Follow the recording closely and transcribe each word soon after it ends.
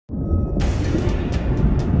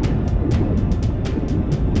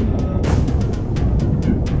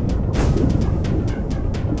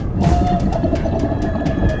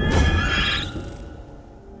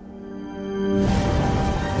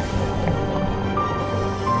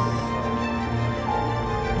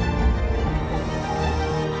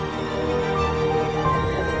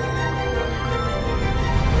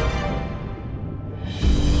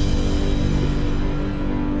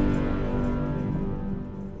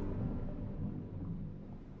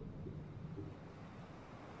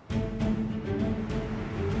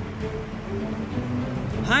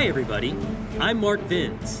Hi everybody, I'm Mark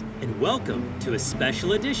Vins, and welcome to a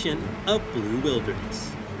special edition of Blue Wilderness.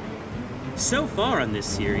 So far on this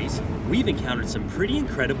series, we've encountered some pretty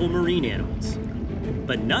incredible marine animals,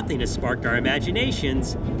 but nothing has sparked our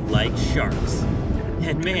imaginations like sharks.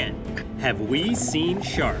 And man, have we seen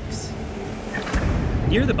sharks.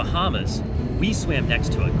 Near the Bahamas, we swam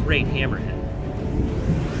next to a great hammerhead.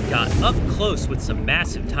 Got up close with some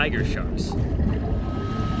massive tiger sharks.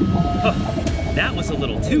 That was a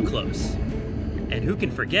little too close. And who can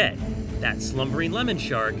forget that slumbering lemon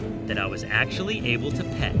shark that I was actually able to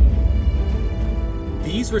pet.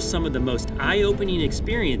 These were some of the most eye-opening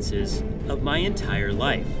experiences of my entire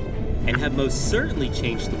life, and have most certainly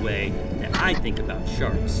changed the way that I think about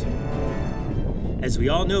sharks. As we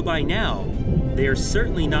all know by now, they are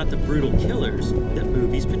certainly not the brutal killers that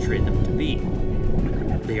movies portray them to be.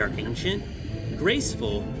 They are ancient,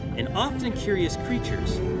 graceful, and often curious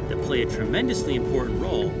creatures that play a tremendously important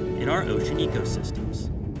role in our ocean ecosystems.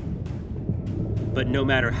 But no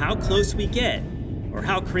matter how close we get, or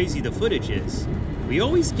how crazy the footage is, we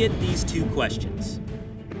always get these two questions.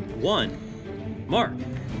 One, Mark,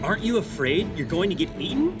 aren't you afraid you're going to get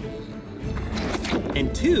eaten?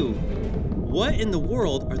 And two, what in the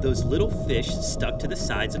world are those little fish stuck to the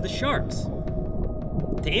sides of the sharks?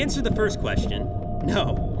 To answer the first question,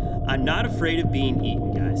 no, I'm not afraid of being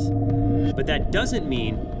eaten, guys. But that doesn't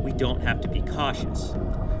mean we don't have to be cautious.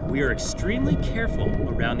 We are extremely careful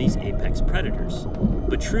around these apex predators.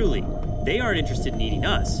 But truly, they aren't interested in eating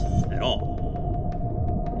us at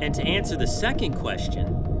all. And to answer the second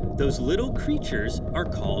question, those little creatures are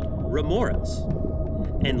called remoras.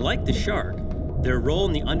 And like the shark, their role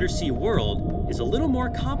in the undersea world is a little more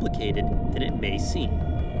complicated than it may seem.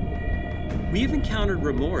 We have encountered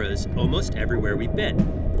remoras almost everywhere we've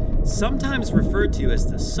been. Sometimes referred to as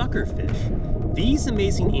the suckerfish, these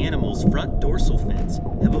amazing animals' front dorsal fins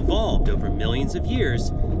have evolved over millions of years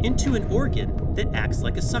into an organ that acts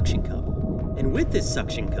like a suction cup. And with this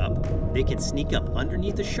suction cup, they can sneak up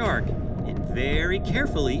underneath a shark and very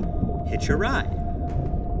carefully hitch a ride.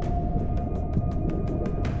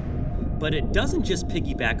 But it doesn't just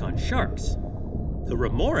piggyback on sharks. The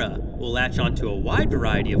remora will latch onto a wide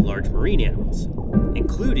variety of large marine animals,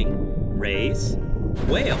 including rays,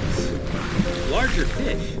 whales, larger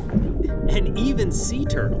fish, and even sea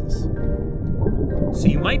turtles. So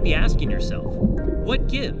you might be asking yourself, what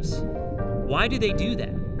gives? Why do they do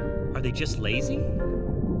that? Are they just lazy?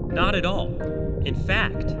 Not at all. In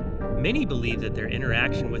fact, many believe that their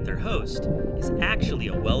interaction with their host is actually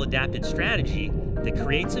a well-adapted strategy that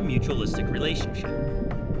creates a mutualistic relationship.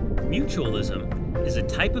 Mutualism is a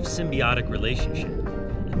type of symbiotic relationship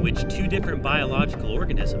in which two different biological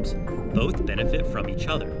organisms both benefit from each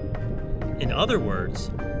other. In other words,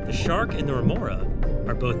 the shark and the remora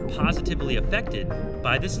are both positively affected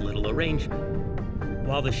by this little arrangement.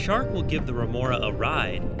 While the shark will give the remora a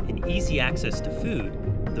ride and easy access to food,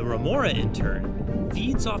 the remora in turn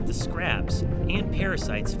feeds off the scraps and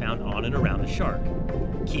parasites found on and around the shark,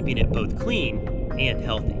 keeping it both clean and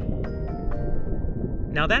healthy.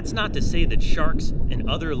 Now that's not to say that sharks and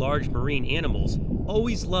other large marine animals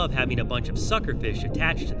always love having a bunch of suckerfish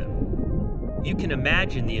attached to them. You can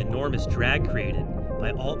imagine the enormous drag created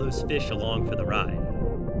by all those fish along for the ride.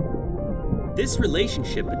 This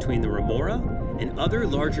relationship between the remora and other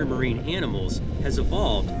larger marine animals has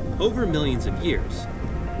evolved over millions of years.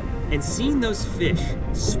 And seeing those fish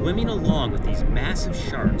swimming along with these massive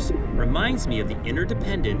sharks reminds me of the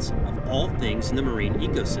interdependence of all things in the marine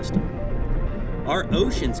ecosystem. Our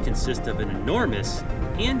oceans consist of an enormous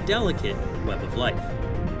and delicate web of life.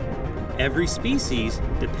 Every species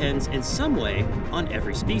depends in some way on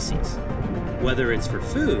every species, whether it's for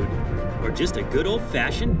food or just a good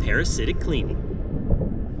old-fashioned parasitic cleaning.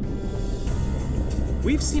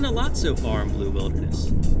 We've seen a lot so far in Blue Wilderness,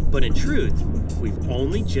 but in truth, we've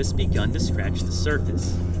only just begun to scratch the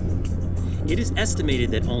surface. It is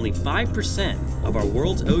estimated that only 5% of our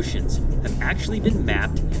world's oceans have actually been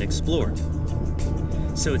mapped and explored.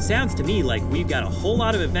 So it sounds to me like we've got a whole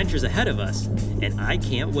lot of adventures ahead of us, and I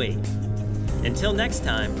can't wait. Until next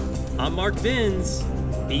time, I'm Mark Vins.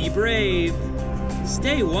 Be brave,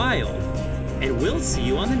 stay wild, and we'll see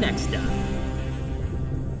you on the next dive.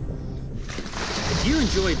 If you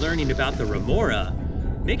enjoyed learning about the remora,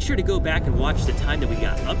 make sure to go back and watch the time that we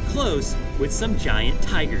got up close with some giant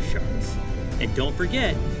tiger sharks. And don't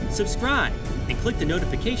forget, subscribe and click the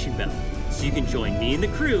notification bell so you can join me and the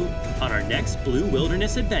crew on our next Blue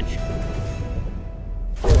Wilderness adventure.